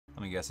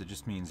Let me guess, it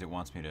just means it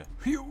wants me to...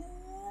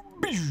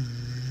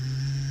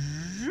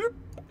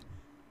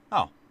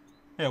 Oh.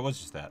 Yeah, it was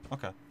just that.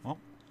 Okay, well.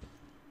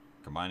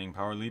 Combining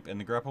power leap and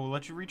the grapple will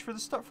let you reach for the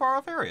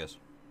far-off areas.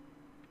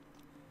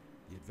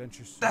 The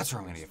adventure That's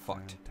where I'm gonna get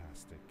fucked.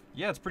 Fantastic.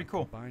 Yeah, it's pretty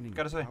cool.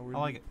 Gotta say, I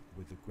like it.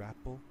 With the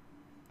grapple,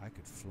 I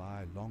could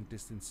fly long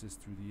distances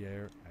through the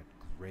air at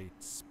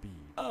great speed.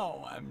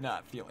 Oh, I'm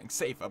not feeling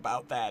safe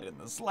about that in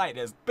the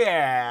slightest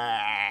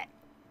bit.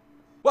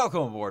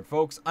 Welcome aboard,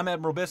 folks. I'm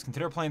Admiral Bisque, and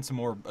today we're playing some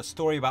more a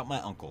story about my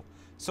uncle.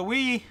 So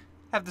we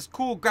have this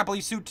cool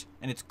grapply suit,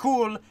 and it's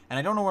cool, and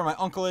I don't know where my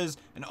uncle is,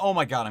 and oh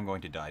my god, I'm going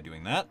to die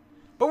doing that.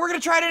 But we're gonna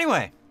try it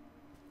anyway.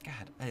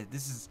 God,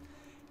 this is...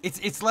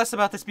 It's less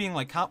about this being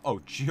like... Oh,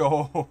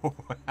 Joe.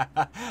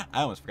 I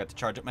almost forgot to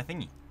charge up my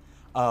thingy.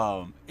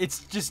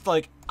 It's just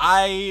like,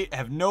 I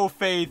have no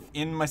faith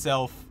in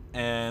myself,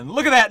 and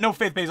look at that, no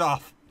faith pays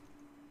off.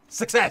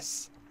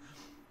 Success!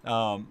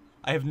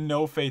 I have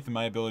no faith in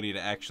my ability to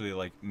actually,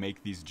 like,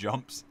 make these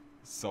jumps,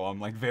 so I'm,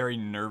 like, very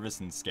nervous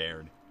and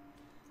scared.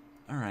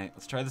 Alright,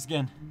 let's try this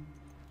again.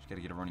 Just gotta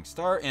get a running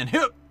start, and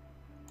hip!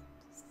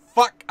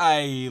 Fuck,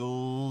 I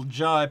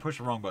pushed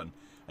the wrong button.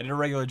 I did a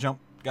regular jump.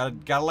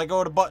 Gotta let go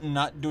of the button,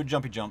 not do a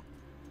jumpy jump.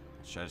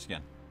 Let's try this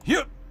again.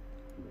 Hip!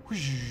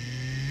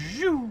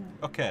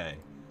 Okay.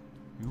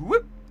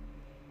 Whoop!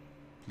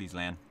 Please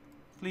land.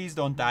 Please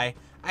don't die.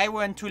 I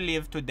want to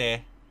live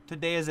today.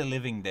 Today is a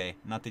living day,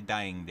 not a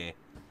dying day.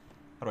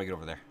 How do I get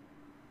over there?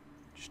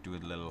 Just do a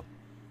little.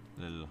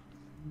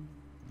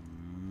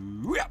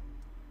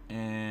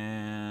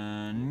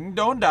 And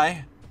don't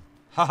die.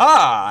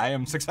 Haha! I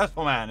am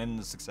successful man in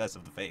the success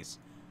of the face.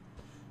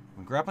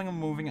 When grappling a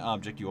moving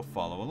object, you will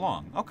follow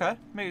along. Okay,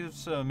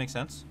 makes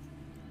sense.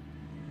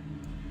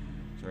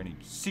 Is there any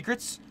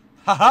secrets?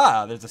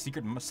 Haha! There's a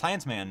secret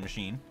science man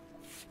machine.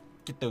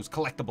 Get those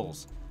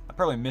collectibles. I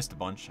probably missed a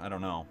bunch. I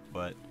don't know,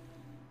 but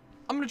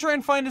I'm gonna try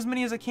and find as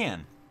many as I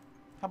can.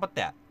 How about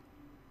that?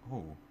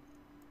 Oh.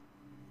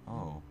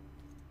 Oh.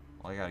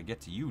 Well, I gotta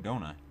get to you,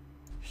 don't I?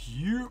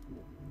 You.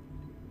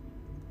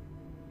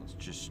 Let's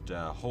just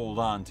hold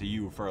on to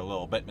you for a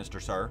little bit,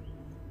 Mr. Sir.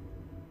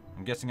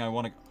 I'm guessing I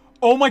want to...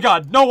 Oh my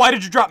god! No! Why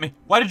did you drop me?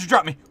 Why did you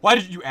drop me? Why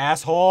did you...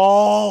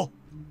 asshole!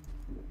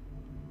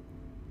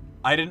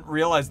 I didn't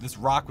realize this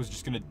rock was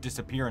just gonna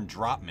disappear and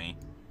drop me.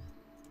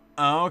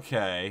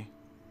 Okay.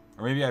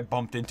 Or maybe I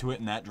bumped into it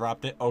and that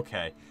dropped it.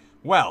 Okay.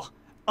 Well,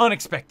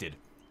 unexpected.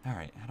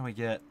 Alright, how do I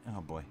get...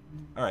 Oh boy.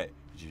 Alright.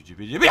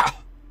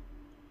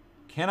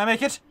 Can I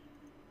make it?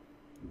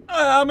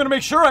 I'm gonna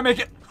make sure I make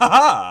it.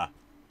 Haha!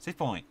 Safe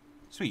point.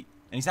 Sweet.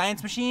 Any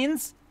science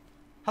machines?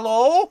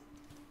 Hello?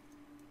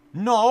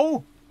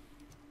 No.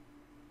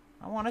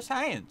 I want a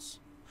science.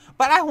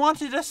 But I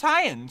wanted a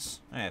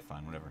science. Eh,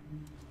 fine, whatever.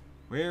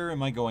 Where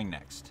am I going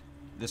next?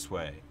 This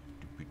way.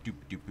 I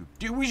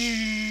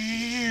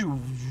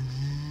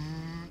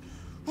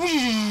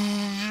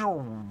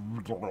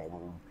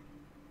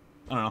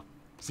don't know.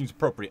 Seems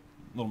appropriate.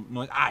 Little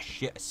noise. Ah,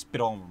 shit. I spit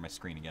all over my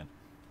screen again.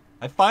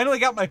 I finally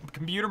got my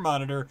computer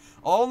monitor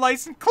all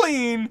nice and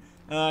clean.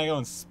 And I go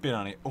and spit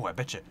on it. Oh, I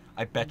betcha.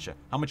 I betcha.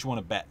 How much you want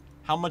to bet?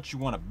 How much you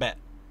want to bet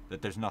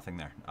that there's nothing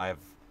there? I've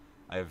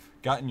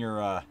gotten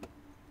your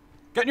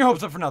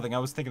hopes up for nothing. I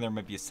was thinking there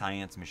might be a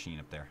science machine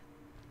up there.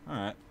 All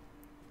right.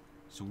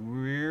 So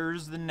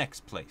where's the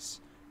next place?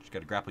 Just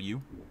gotta grapple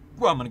you.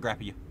 Well, I'm gonna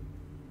grapple you.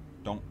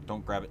 Don't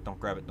grab it. Don't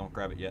grab it. Don't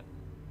grab it yet.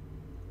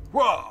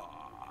 Whoa!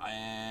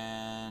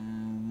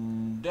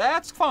 And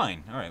that's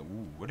fine. All right.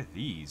 Ooh, what are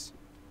these?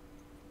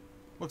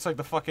 Looks like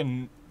the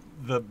fucking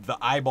the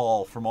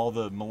eyeball from all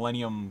the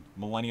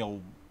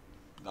millennial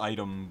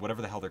item,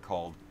 whatever the hell they're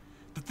called.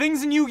 The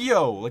things in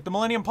Yu-Gi-Oh! Like the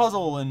Millennium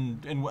Puzzle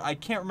and I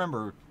can't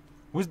remember.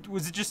 Was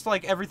it just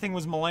like everything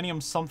was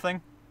Millennium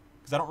something?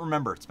 Because I don't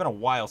remember. It's been a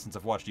while since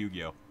I've watched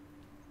Yu-Gi-Oh!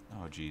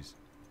 Oh, jeez.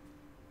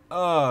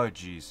 Oh,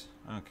 jeez.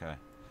 Okay.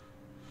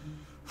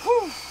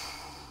 Whew.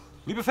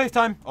 Leap of faith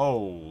time. Oh,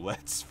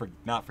 let's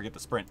not forget the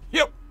sprint.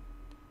 Yep.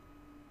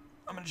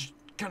 I'm gonna just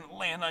kind of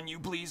land on you,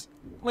 please.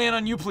 Land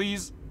on you,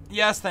 please.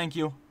 Yes, thank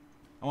you.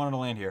 I wanted to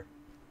land here.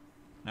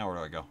 Now where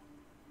do I go?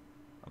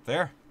 Up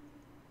there?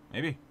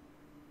 Maybe.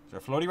 Is there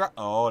a floaty rock?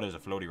 Oh, there's a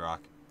floaty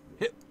rock.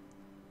 Hit.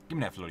 Give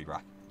me that floaty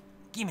rock.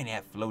 Give me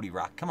that floaty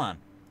rock. Come on.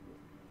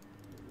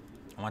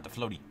 I want the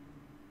floaty.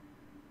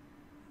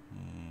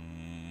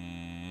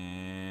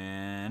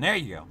 And there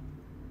you go.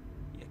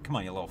 Yeah, come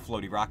on, you little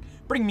floaty rock.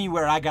 Bring me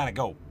where I gotta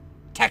go.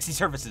 Taxi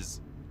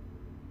services.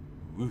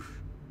 Oof.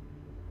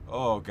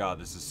 Oh god,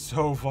 this is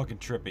so fucking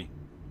trippy.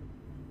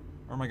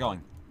 Where am I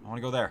going? I want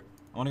to go there.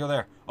 I want to go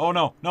there. Oh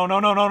no. No, no,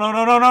 no, no, no,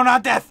 no, no, no,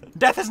 not death.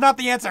 Death is not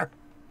the answer.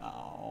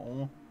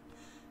 Oh.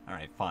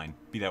 Alright, fine.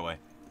 Be that way.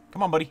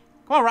 Come on, buddy.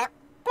 Come on, rock.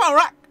 Come on,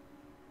 rock.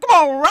 Come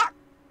on, rock.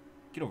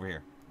 Get over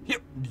here.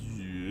 Yep.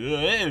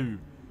 Yeah.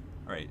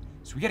 Alright,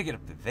 so we gotta get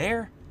up to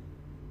there.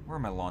 Where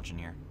am I launching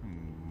here?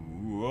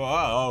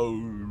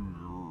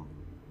 Whoa.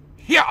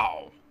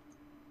 Yow.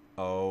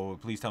 Oh,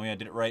 please tell me I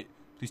did it right.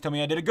 Please tell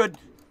me I did it good.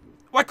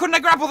 Why couldn't I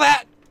grapple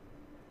that?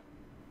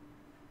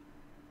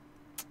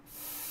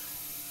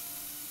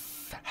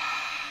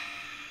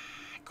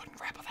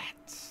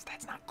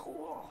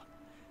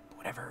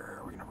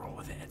 Whatever, we're gonna roll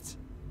with it.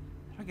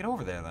 How do I get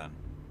over there then?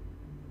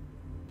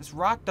 This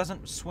rock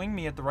doesn't swing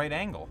me at the right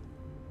angle.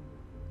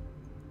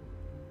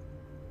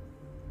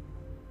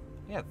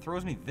 Yeah, it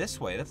throws me this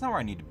way. That's not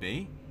where I need to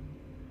be.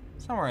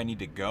 That's not where I need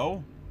to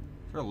go.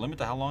 Is there a limit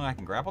to how long I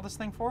can grapple this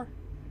thing for?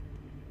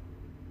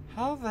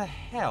 How the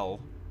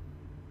hell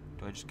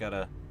do I just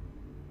gotta...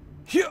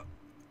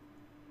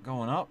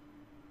 Going up,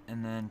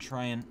 and then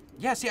try and...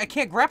 Yeah, see, I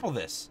can't grapple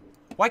this.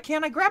 Why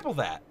can't I grapple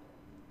that?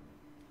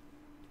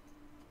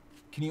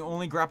 Can you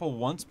only grapple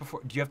once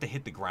before... Do you have to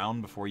hit the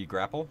ground before you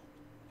grapple?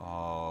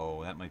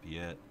 Oh, that might be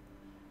it.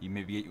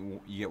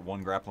 You get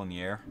one grapple in the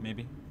air,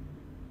 maybe?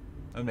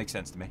 That would make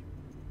sense to me.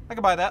 I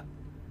could buy that.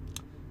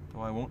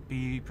 Though I won't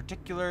be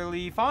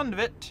particularly fond of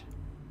it.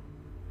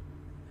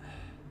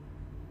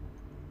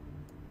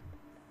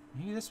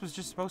 Maybe this was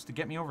just supposed to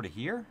get me over to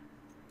here?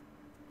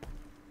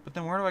 But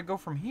then where do I go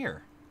from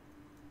here?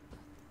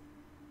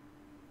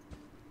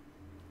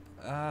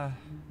 No,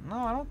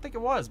 I don't think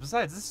it was.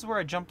 Besides, this is where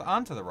I jumped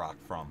onto the rock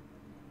from.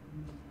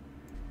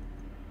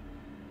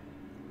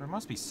 There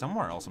must be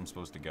somewhere else I'm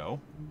supposed to go.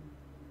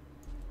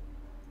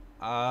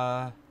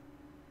 Oh,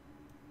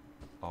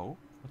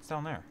 what's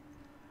down there?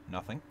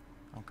 Nothing.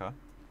 Okay.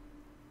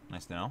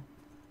 Nice to know.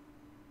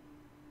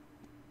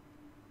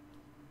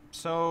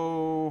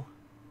 So...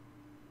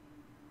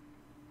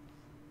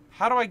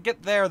 How do I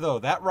get there, though?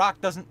 That rock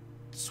doesn't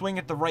swing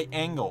at the right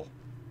angle.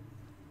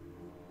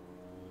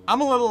 I'm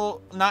a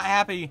little not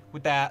happy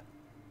with that.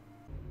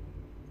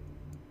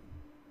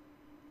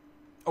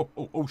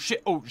 Oh,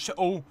 shit. Oh.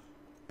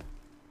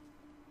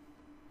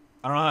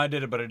 I don't know how I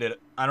did it, but I did it.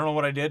 I don't know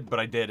what I did, but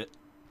I did it.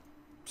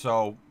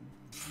 So,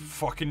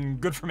 fucking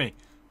good for me.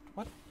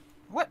 What?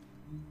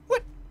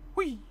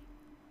 Whee!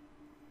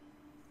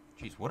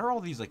 Jeez, what are all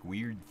these, like,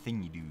 weird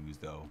thingy-doos,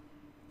 though?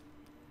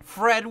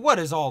 Fred, what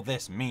does all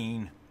this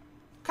mean?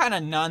 What kind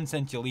of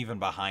nonsense you leaving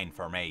behind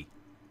for me?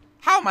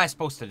 How am I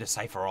supposed to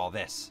decipher all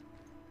this?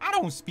 I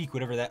don't speak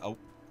whatever that... Oh.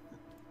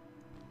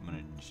 I'm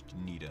gonna just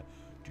need a...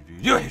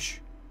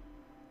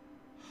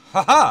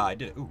 Haha! I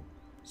did it. Ooh.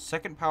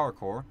 Second power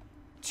core.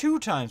 2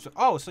 times...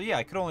 Oh, so yeah,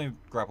 I could only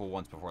grapple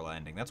once before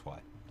landing. That's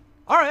why.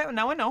 Alright,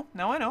 now I know.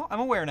 I'm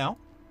aware now.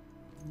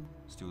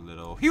 Let's do a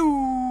little...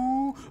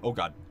 Hew! Oh,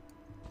 God.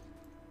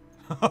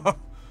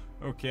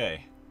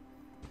 Okay.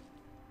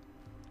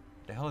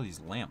 What the hell are these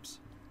lamps?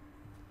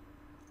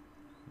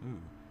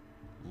 Ooh.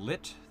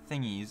 Lit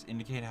thingies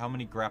indicate how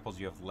many grapples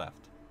you have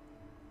left.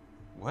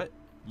 What?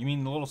 You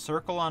mean the little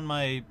circle on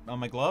my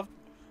glove?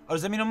 Oh,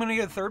 does that mean I'm gonna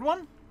get a 3rd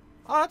one?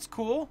 Oh, that's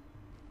cool.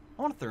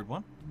 I want a 3rd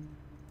one.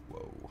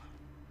 Whoa.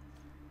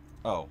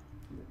 Oh.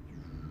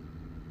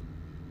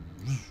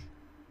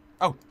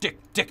 Oh, dick.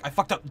 I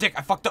fucked up, dick.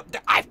 I fucked up,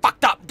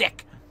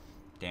 dick.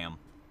 Damn.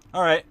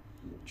 Alright.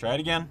 Try it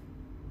again.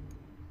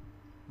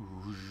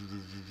 You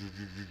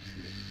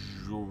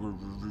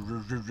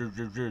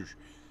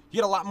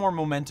get a lot more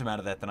momentum out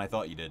of that than I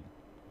thought you did.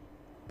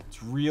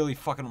 It's really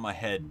fucking with my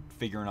head,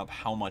 figuring out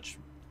how much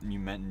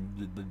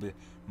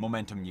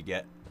momentum you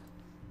get.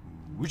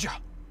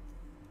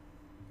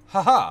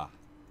 Haha!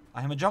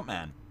 I am a jump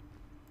man.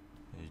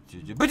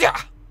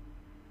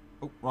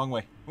 Oh, wrong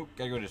way. Oh,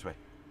 gotta go this way.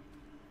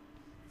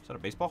 Is that a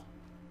baseball?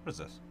 What is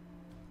this?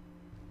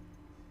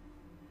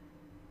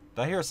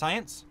 Did I hear a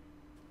science?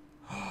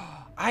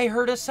 I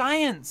heard a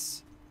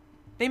science!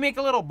 They make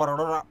a little like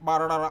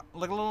a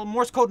little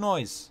Morse code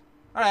noise.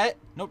 Alright,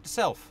 note to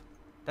self.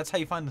 That's how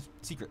you find the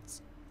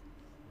secrets.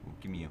 Ooh,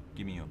 give me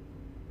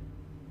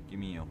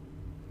you.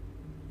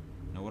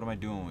 Now what am I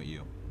doing with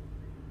you?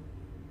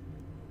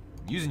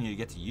 I'm using you to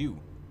get to you.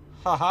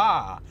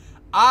 Haha!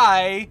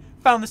 I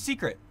found the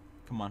secret.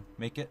 Come on,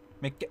 make it.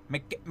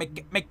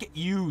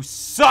 You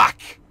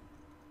suck!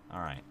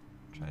 Alright,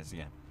 try this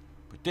again.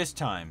 But this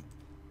time,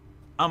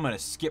 I'm gonna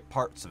skip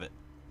parts of it.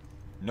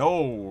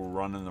 No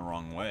running the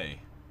wrong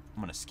way.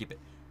 I'm gonna skip it.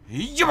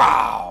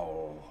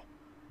 Yow!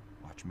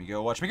 Watch me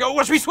go,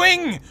 watch me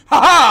swing!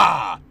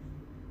 Ha-ha!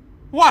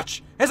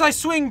 Watch as I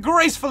swing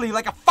gracefully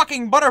like a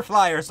fucking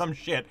butterfly or some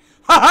shit.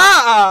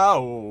 Ha-ha!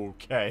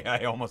 Okay,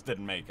 I almost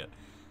didn't make it.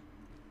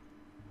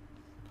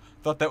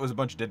 Thought that was a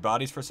bunch of dead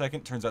bodies for a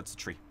second. Turns out it's a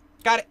tree.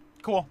 Got it.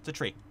 Cool. It's a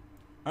tree.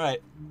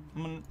 Alright.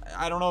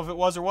 I don't know if it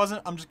was or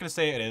wasn't. I'm just gonna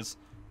say it is.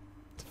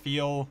 To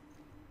feel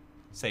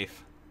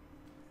safe.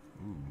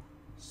 Ooh.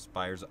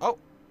 Spires. Oh!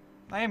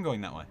 I am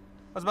going that way.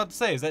 I was about to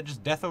say, is that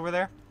just death over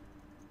there?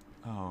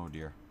 Oh,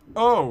 dear.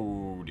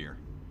 Oh, dear.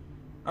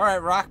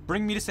 Alright, rock.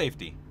 Bring me to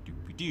safety.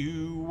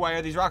 Doo-doo. Why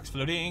are these rocks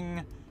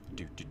floating?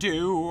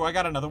 Doo-doo-doo. I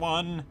got another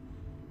one.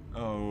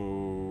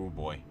 Oh,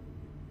 boy.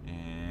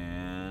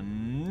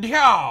 And...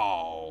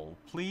 Yow!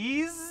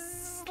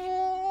 Please?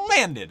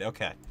 Landed.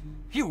 Okay.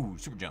 Phew.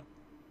 Super jump.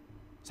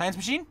 Science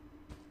machine?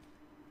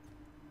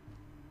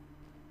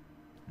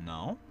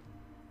 No.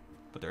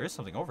 But there is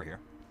something over here.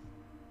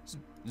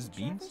 This is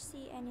beans? Did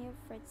you ever see any of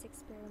Fred's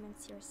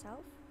experiments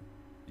yourself?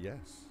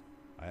 Yes.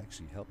 I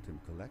actually helped him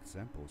collect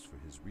samples for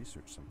his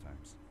research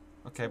sometimes.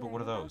 Okay, but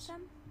what are those?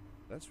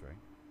 That's right.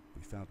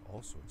 We found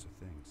all sorts of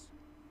things.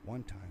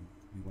 One time,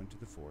 we went to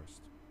the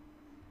forest.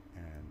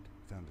 and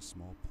found a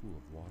small pool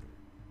of water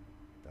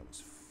that was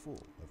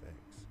full of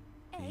eggs.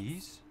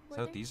 These? Is Were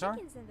that what there these are?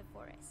 chickens in the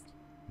forest?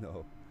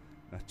 No,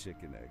 not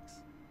chicken eggs.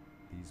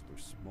 These were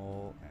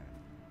small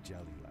and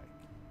jelly-like.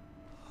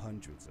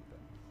 Hundreds of them.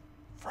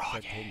 Frog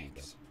Fred told me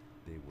eggs.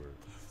 that they were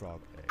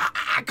frog eggs.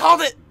 I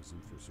called it! He was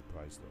in for a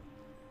surprise,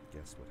 though.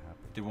 Guess what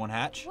happened? Did one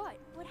hatch? What?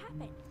 What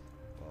happened?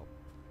 Well,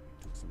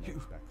 he took some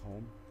eggs back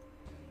home,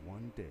 and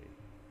one day,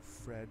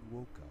 Fred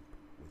woke up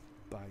with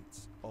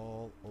bites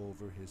all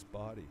over his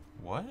body.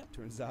 What?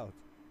 Turns out,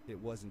 it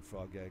wasn't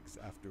frog eggs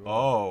after Oh.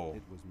 all.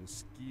 It was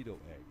mosquito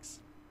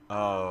eggs.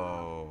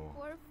 Oh.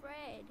 Poor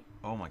Fred.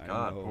 Oh my I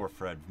god, know. poor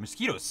Fred.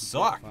 Mosquitoes He did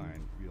suck.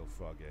 find real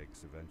frog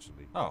eggs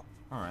eventually. Oh,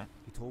 alright.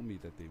 He told me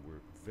that they were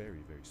very,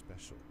 very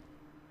special.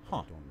 Huh.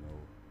 I don't know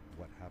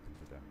what happened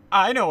to them.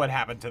 I know what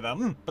happened to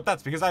them, but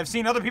that's because I've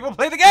seen other people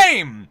play the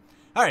game!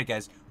 Alright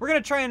guys, we're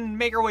gonna try and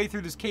make our way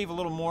through this cave a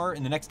little more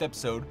in the next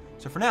episode.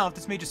 So for now, if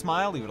this made you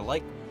smile, leave it a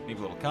like, leave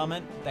a little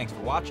comment. Thanks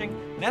for watching,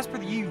 and as per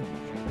the usual,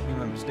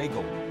 remember, stay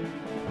cool.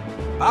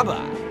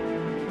 Bye-bye.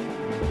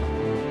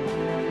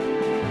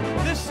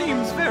 This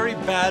seems very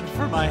bad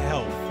for my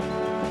health.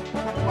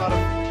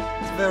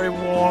 It's very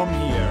warm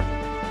here.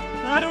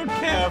 I don't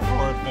care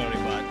for it very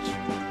much.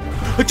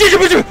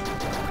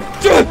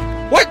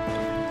 What?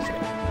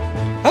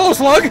 Hello,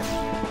 slug!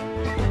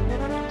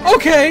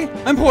 Okay,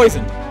 I'm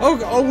poisoned.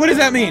 Oh, what does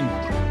that mean?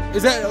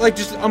 Is that like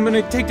just I'm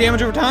gonna take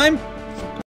damage over time?